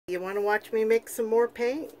You want to watch me make some more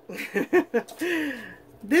paint?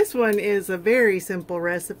 This one is a very simple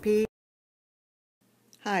recipe.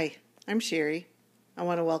 Hi, I'm Sherry. I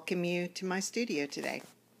want to welcome you to my studio today.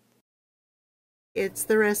 It's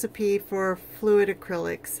the recipe for Fluid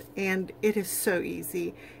Acrylics, and it is so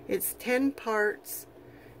easy. It's 10 parts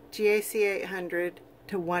GAC 800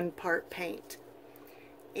 to 1 part paint.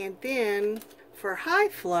 And then for high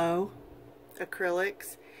flow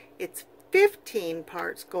acrylics, it's 15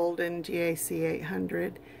 parts Golden GAC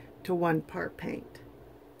 800 to 1 part paint.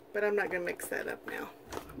 But I'm not going to mix that up now.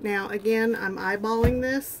 Now again, I'm eyeballing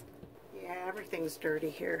this. Yeah, everything's dirty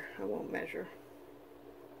here. I won't measure.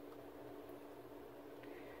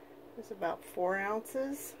 It's about 4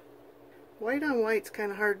 ounces. White on white's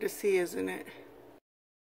kind of hard to see, isn't it?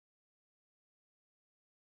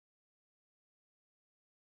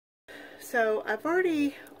 So I've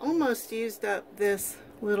already almost used up this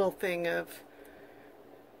little thing of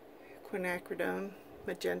Quinacridone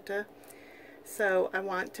Magenta. So I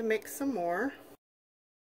want to mix some more.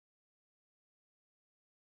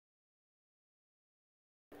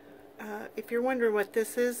 If you're wondering what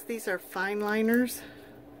this is, these are fine liners.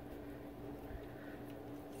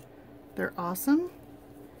 They're awesome.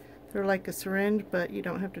 They're like a syringe, but you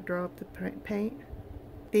don't have to draw up the paint.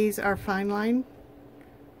 These are fine line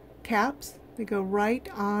caps. They go right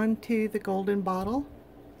onto the golden bottle,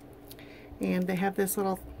 and they have this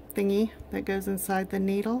little thingy that goes inside the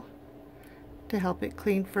needle to help it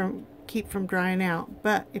keep from drying out.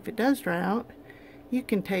 But if it does dry out, you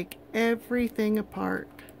can take everything apart.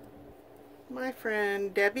 My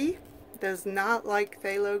friend Debbie does not like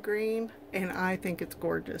Phthalo Green, and I think it's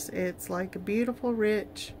gorgeous. It's like a beautiful,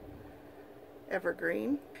 rich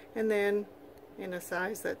evergreen, and then in a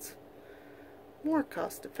size that's more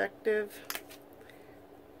cost-effective,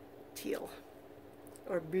 Teal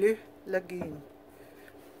or Bleu Lagoon.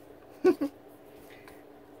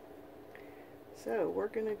 So we're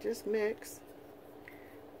gonna just mix,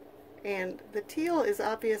 and the teal is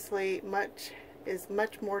obviously much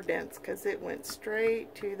more dense because it went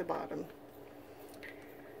straight to the bottom.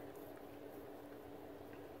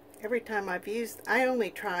 Every time I've used, I only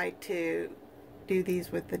tried to do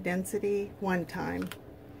these with the density one time.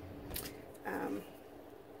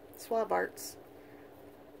 Swab Arts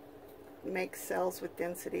makes cells with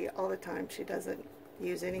density all the time. She doesn't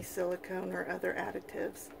use any silicone or other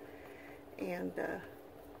additives, and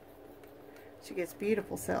she gets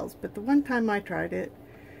beautiful cells. But the one time I tried it,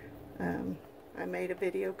 I made a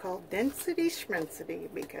video called Density Schmensity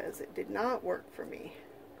because it did not work for me.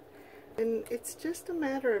 And it's just a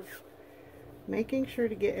matter of making sure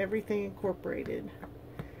to get everything incorporated.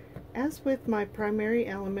 As with my primary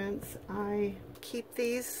elements, I keep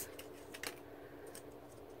these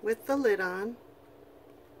with the lid on,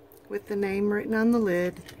 with the name written on the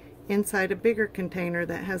lid, inside a bigger container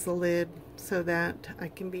that has a lid so that I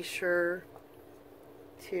can be sure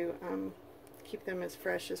to keep them as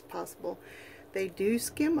fresh as possible. They do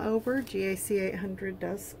skim over. GAC 800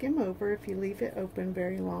 does skim over if you leave it open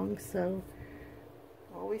very long, so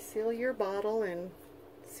always seal your bottle and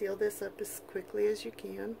seal this up as quickly as you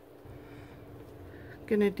can. I'm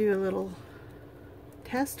gonna do a little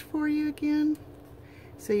test for you again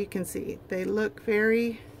so you can see. They look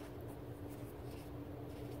very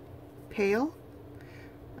pale.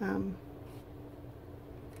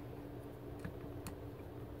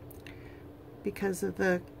 Because of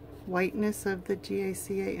the whiteness of the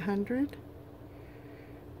GAC 800,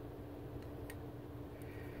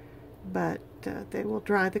 but they will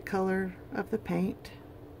dry the color of the paint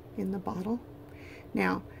in the bottle.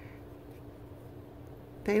 Now,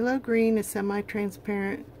 Phthalo Green is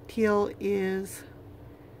semi-transparent, Teal is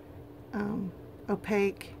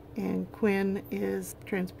opaque, and Quin is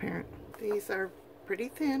transparent. These are pretty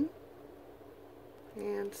thin,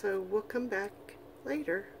 and so we'll come back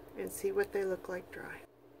later and see what they look like dry.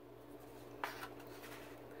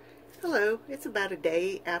 Hello, it's about a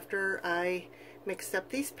day after I mixed up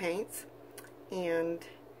these paints, and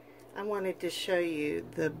I wanted to show you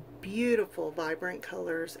the beautiful vibrant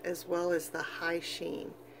colors as well as the high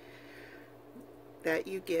sheen that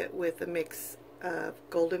you get with a mix of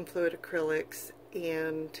Golden Fluid Acrylics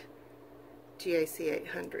and GAC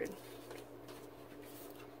 800.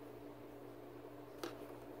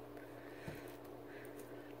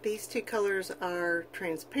 These two colors are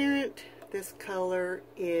transparent. This color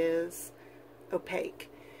is opaque.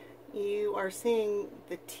 You are seeing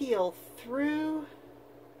the teal through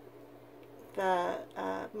the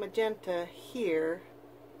magenta here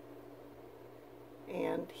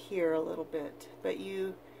and here a little bit, but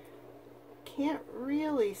you can't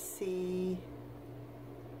really see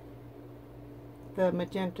the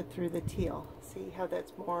magenta through the teal. See how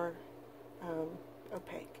that's more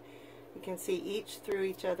opaque. You can see each through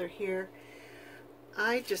each other here.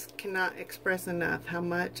 I just cannot express enough how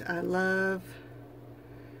much I love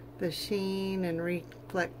the sheen and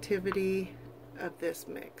reflectivity of this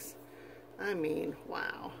mix. I mean,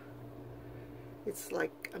 wow. It's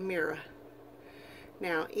like a mirror.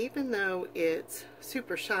 Now, even though it's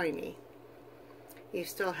super shiny, you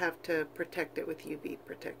still have to protect it with UV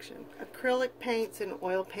protection. Acrylic paints and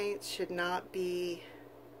oil paints should not be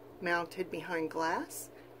mounted behind glass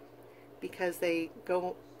because they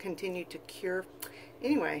continue to cure.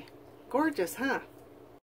 Anyway, gorgeous, huh?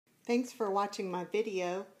 Thanks for watching my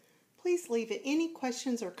video. Please leave any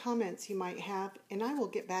questions or comments you might have, and I will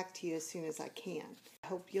get back to you as soon as I can. I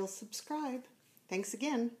hope you'll subscribe. Thanks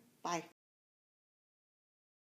again. Bye.